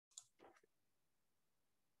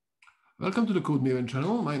Welcome to the Code Maven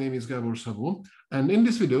channel. My name is Gabor Szabó, and in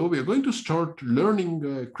this video, we are going to start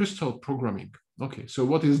learning Crystal programming. Okay, so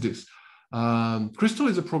what is this? Crystal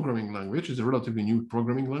is a programming language. It's a relatively new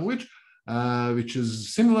programming language, which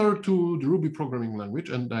is similar to the Ruby programming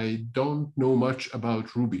language, and I don't know much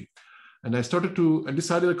about Ruby. And I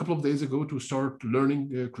decided a couple of days ago to start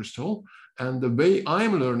learning Crystal. And the way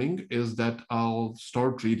I'm learning is that I'll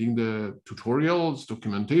start reading the tutorials,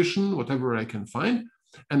 documentation, whatever I can find.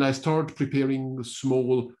 And I start preparing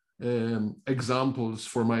small examples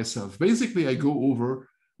for myself. Basically, I go over,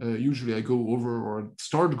 usually I go over or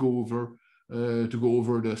to go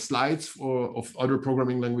over the slides of other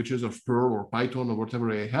programming languages of Perl or Python or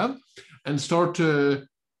whatever I have, and start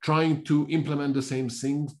trying to implement the same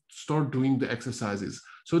thing, start doing the exercises.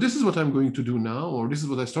 So this is what I'm going to do now, or this is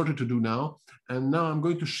what I started to do now. And now I'm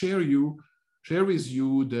going to share with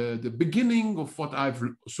you the beginning of what I've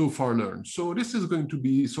so far learned. So this is going to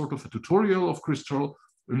be sort of a tutorial of Crystal,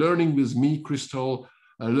 learning with me, Crystal,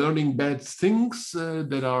 learning bad things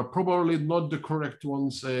that are probably not the correct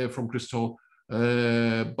ones from Crystal.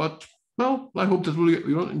 But, well, I hope that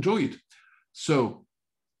you'll enjoy it. So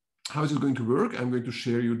how is it going to work? I'm going to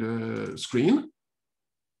share you the screen.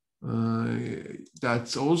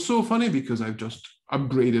 That's also funny because I've just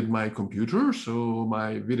upgraded my computer, so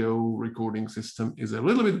my video recording system is a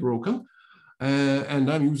little bit broken, and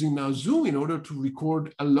I'm using now Zoom in order to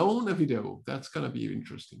record alone a video. That's gonna be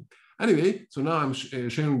interesting. Anyway, so now I'm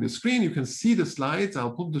sharing the screen. You can see the slides.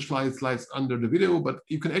 I'll put the slides under the video, but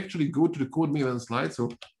you can actually go to the Code Maven slide. So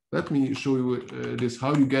let me show you this,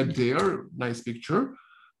 how you get there. Nice picture,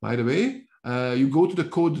 by the way. You go to the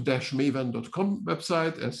code-maven.com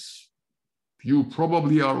website, as you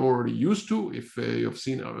probably are already used to. If you've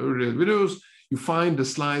seen our earlier videos, you find the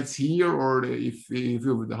slides here, or if you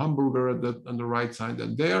have the hamburger on the right side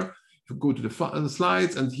and there, you go to the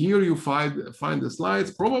slides, and here you find the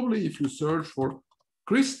slides. Probably if you search for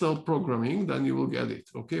Crystal programming, then you will get it.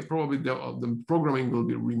 Okay, probably the programming will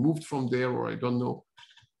be removed from there, or I don't know.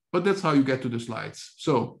 But that's how you get to the slides.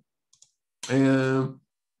 So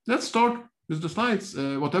let's start with the slides,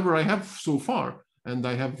 whatever I have so far. And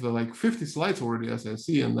I have like 50 slides already, as I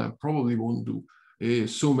see, and I probably won't do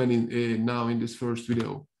so many now in this first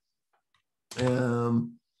video.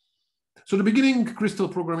 So the beginning, Crystal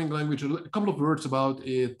programming language, a couple of words about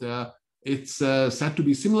it. It's said to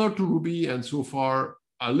be similar to Ruby, and so far,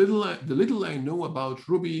 the little I know about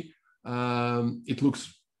Ruby, it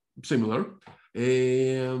looks similar.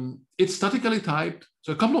 It's statically typed.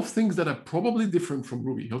 So a couple of things that are probably different from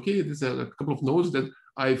Ruby. Okay, there's a couple of nodes that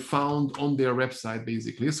I found on their website,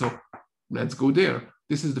 basically. So let's go there.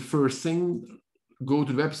 This is the first thing. Go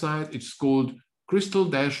to the website. It's called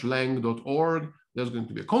crystal-lang.org. There's going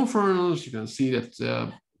to be a conference. You can see that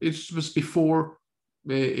it was before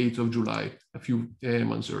the 8th of July, a few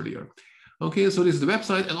months earlier. Okay, so this is the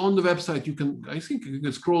website, and on the website I think you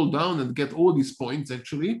can scroll down and get all these points,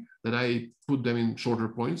 actually, that I put them in shorter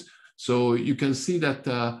points. So you can see that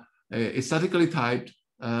it's statically typed.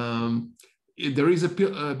 There is a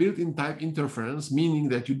built-in type interference, meaning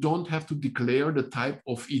that you don't have to declare the type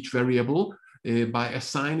of each variable. By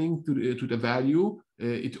assigning to the value,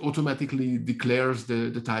 it automatically declares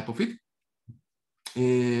the type of it.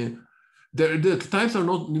 The types are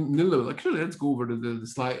not nil. Actually, let's go over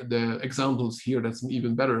the examples here. That's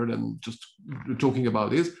even better than just talking about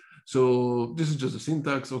this. So this is just a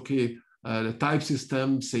syntax. Okay, the type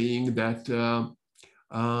system saying that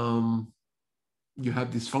you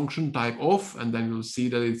have this function type of, and then you'll see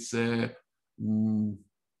that it's a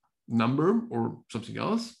number or something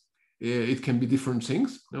else. It can be different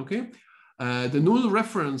things. Okay, the null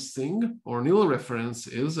reference thing, or nil reference,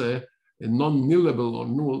 is a non-nullable or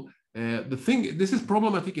null. This is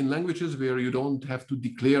problematic in languages where you don't have to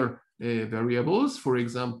declare variables. For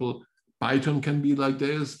example, Python can be like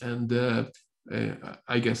this, and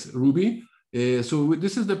I guess Ruby. So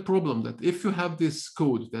this is the problem, that if you have this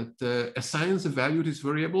code that assigns a value to this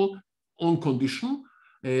variable on condition,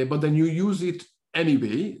 but then you use it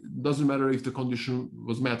anyway, doesn't matter if the condition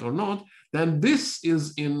was met or not, then this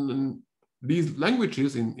is in these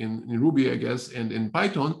languages, in Ruby, I guess, and in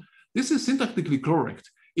Python, this is syntactically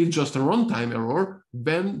correct. It's just a runtime error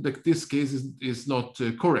when this case is not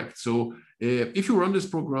correct. So if you run this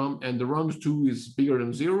program and the round2 is bigger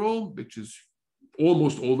than 0, which is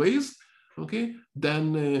almost always, okay,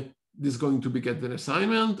 then this is going to get an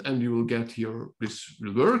assignment, and you will get here, this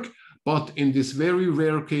will work. But in this very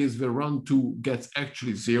rare case where round2 gets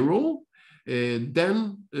actually 0,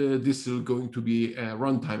 then this is going to be a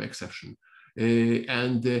runtime exception.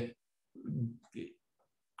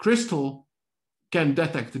 Crystal can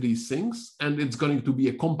detect these things, and it's going to be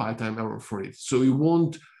a compile time error for it. So you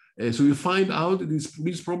won't, so you find out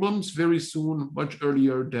these problems very soon, much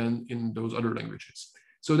earlier than in those other languages.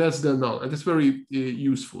 So that's the null, and that's very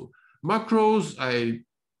useful. Macros, I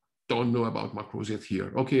don't know about macros yet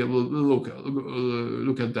here. Okay, we'll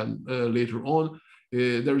look at them later on.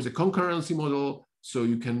 There is a concurrency model, so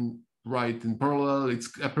you can write in parallel. It's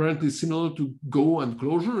apparently similar to Go and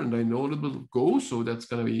Clojure, and I know a little bit of Go, so that's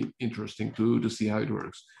going to be interesting to see how it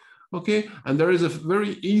works. Okay, and there is a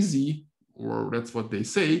very easy, or that's what they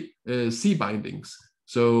say, C bindings.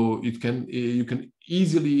 So it can you can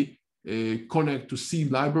easily connect to C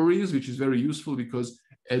libraries, which is very useful because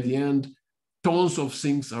at the end, tons of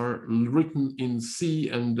things are written in C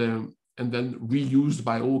and then reused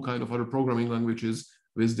by all kind of other programming languages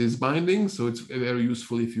with this binding. So it's very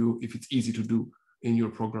useful if it's easy to do in your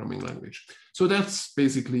programming language. So that's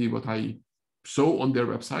basically what I saw on their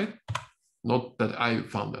website, not that I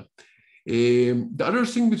found that. The other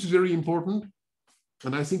thing which is very important,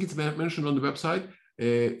 and I think it's mentioned on the website,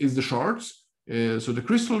 is the shards. So the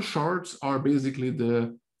Crystal shards are basically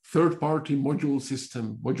the third-party moduling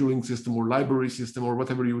system or library system or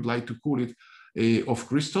whatever you would like to call it of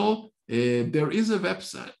Crystal. There is a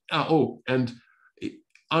website. And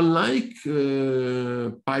unlike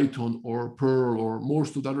Python or Perl or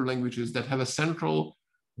most of the other languages that have a central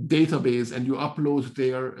database and you upload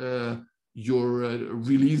there your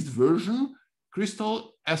released version,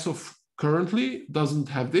 Crystal, as of currently, doesn't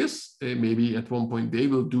have this. Maybe at one point they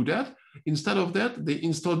will do that. Instead of that, they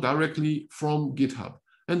install directly from GitHub.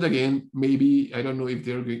 And again, maybe, I don't know if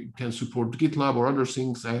they can support GitLab or other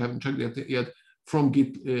things. I haven't checked that yet. From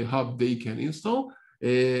GitHub, they can install.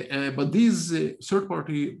 But these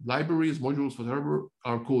third-party libraries, modules, whatever,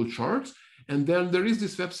 are called shards. And then there is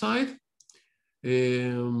this website.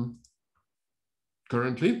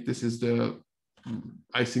 Currently, this is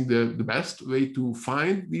I think the best way to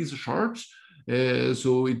find these shards.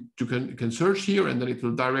 So you can search here, and then it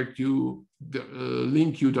will direct you,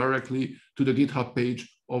 link you directly to the GitHub page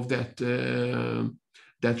of that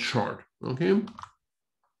that shard. Okay.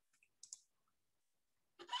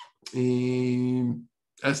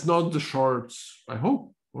 As not the shards, I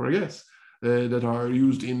hope, or I guess, that are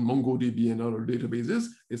used in MongoDB and other databases.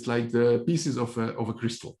 It's like the pieces of a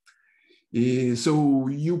crystal. So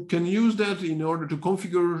you can use that in order to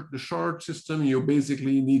configure the shard system. You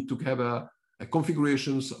basically need to have a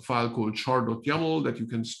configurations file called shard.yaml that you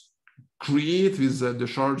can create with the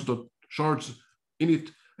shards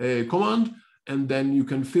init command, and then you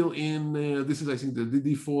can fill in, this is I think the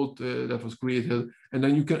default that was created, and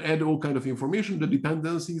then you can add all kind of information, the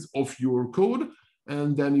dependencies of your code,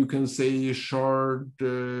 and then you can say shard,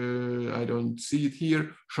 I don't see it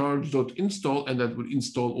here, shards.install, and that will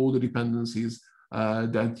install all the dependencies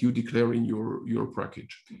that you declare in your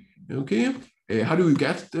package. Okay, how do you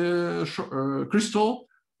get Crystal?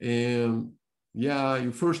 Yeah,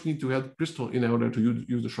 you first need to have Crystal in order to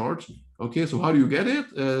use the shards. Okay, so how do you get it?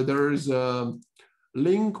 There is a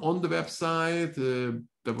link on the website.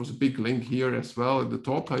 There was a big link here as well at the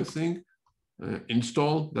top, I think.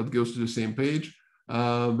 Install, that goes to the same page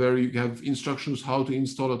where you have instructions how to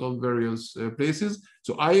install it on various places.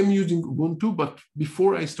 So I am using Ubuntu, but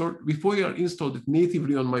before I installed it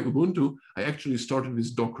natively on my Ubuntu, I actually started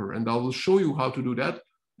with Docker, and I will show you how to do that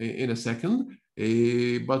in a second.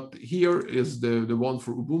 But here is the one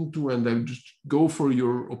for Ubuntu, and then just go for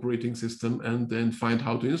your operating system and then find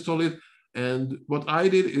how to install it. And what I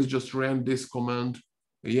did is just ran this command.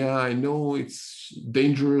 Yeah, I know it's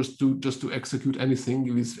dangerous to execute anything,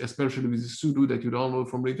 especially with sudo that you download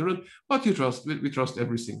from the internet, but we trust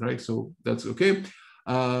everything, right? So that's okay.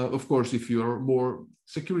 Of course, if you are more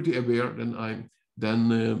security aware,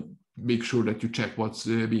 then make sure that you check what's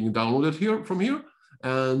being downloaded from here.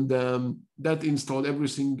 And that installed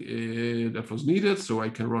everything that was needed, so I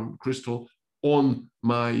can run Crystal on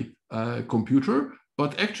my computer.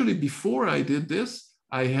 But actually, before I did this,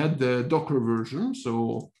 I had the Docker version.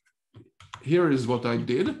 So here is what I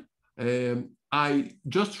did. I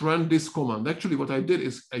just ran this command. Actually, what I did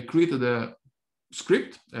is I created a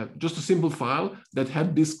script, just a simple file that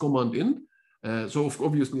had this command in. So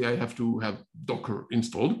obviously, I have to have Docker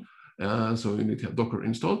installed. So you need to have Docker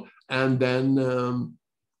installed. And then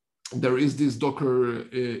there is this Docker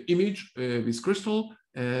image with Crystal,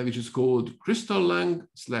 which is called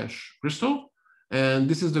crystallang/crystal. And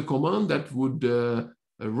this is the command that would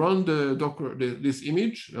run the Docker, this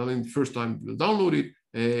image. I mean, first time we'll download it.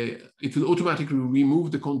 It will automatically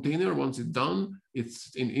remove the container once it's done.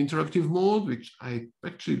 It's in interactive mode, which I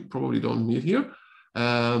actually probably don't need here.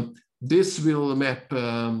 This will map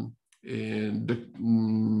make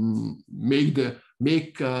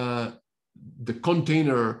the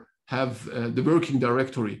container have the working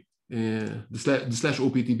directory, the slash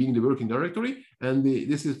opt being the working directory, and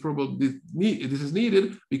this is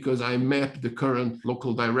needed because I map the current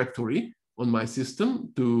local directory on my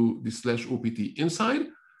system to the slash opt inside,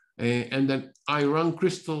 and then I run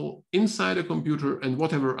Crystal inside a computer, and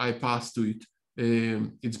whatever I pass to it,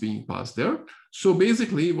 it's being passed there. So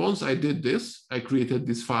basically, once I did this, I created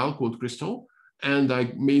this file called Crystal, and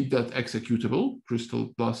I made that executable,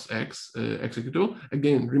 Crystal plus X executable.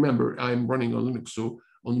 Again, remember, I'm running on Linux, so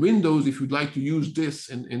on Windows, if you'd like to use this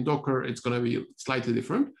in Docker, it's going to be slightly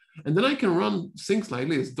different. And then I can run things like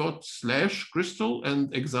this, /crystal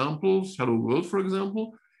and examples, hello world, for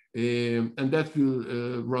example, and that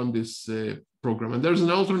will run this program. And there's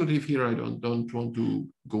an alternative here. I don't want to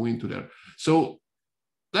go into there. So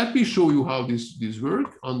let me show you how this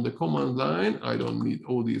work on the command line. I don't need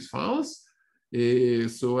all these files.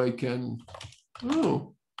 So I can,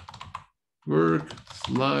 work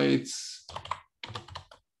slides,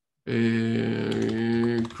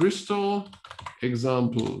 Crystal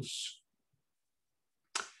examples.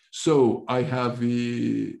 So I have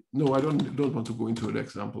no, I don't want to go into the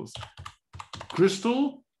examples.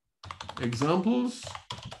 Crystal examples,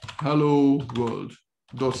 hello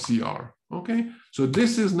world.cr. Okay, so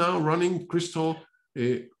this is now running Crystal,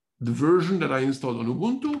 the version that I installed on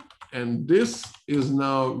Ubuntu, and this is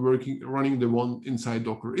now running the one inside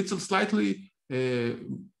Docker. It's a slightly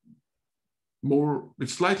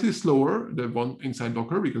it's slightly slower, the one inside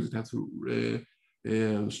Docker, because it has to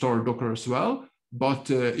store Docker as well.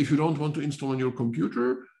 But if you don't want to install on your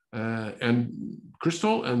computer and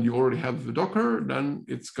Crystal, and you already have the Docker, then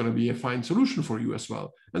it's going to be a fine solution for you as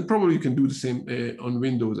well. And probably you can do the same on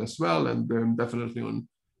Windows as well, and definitely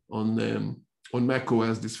on Mac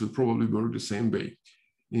OS, this will probably work the same way.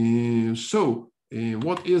 So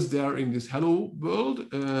what is there in this hello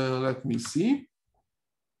world? Let me see.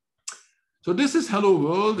 So this is hello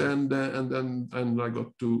world, and I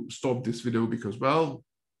got to stop this video because, well,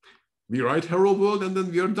 we write hello world and then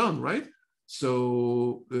we are done, right?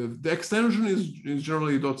 So the extension is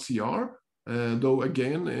generally .cr, though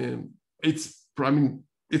again, it's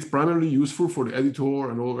primarily useful for the editor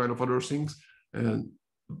and all kind of other things. And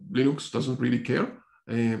Linux doesn't really care,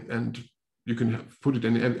 and you can put it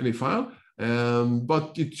in any file,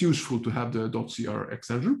 but it's useful to have the .cr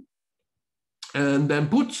extension. And then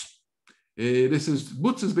puts.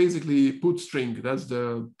 Puts is basically put string. That's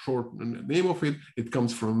the short name of it. It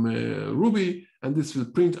comes from Ruby, and this will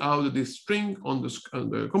print out this string on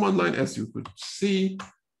the command line, as you could see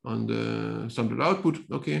on the standard output.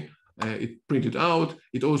 Okay, it printed out.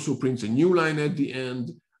 It also prints a new line at the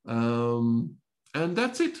end, and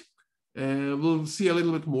that's it. We'll see a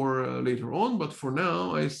little bit more later on, but for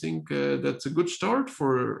now, I think that's a good start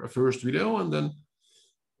for a first video, and then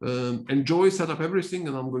enjoy, set up everything,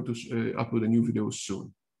 and I'm going to upload a new video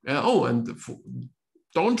soon.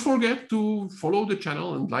 Don't forget to follow the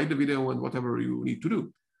channel and like the video and whatever you need to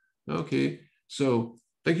do. Okay, so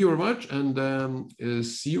thank you very much, and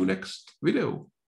see you next video.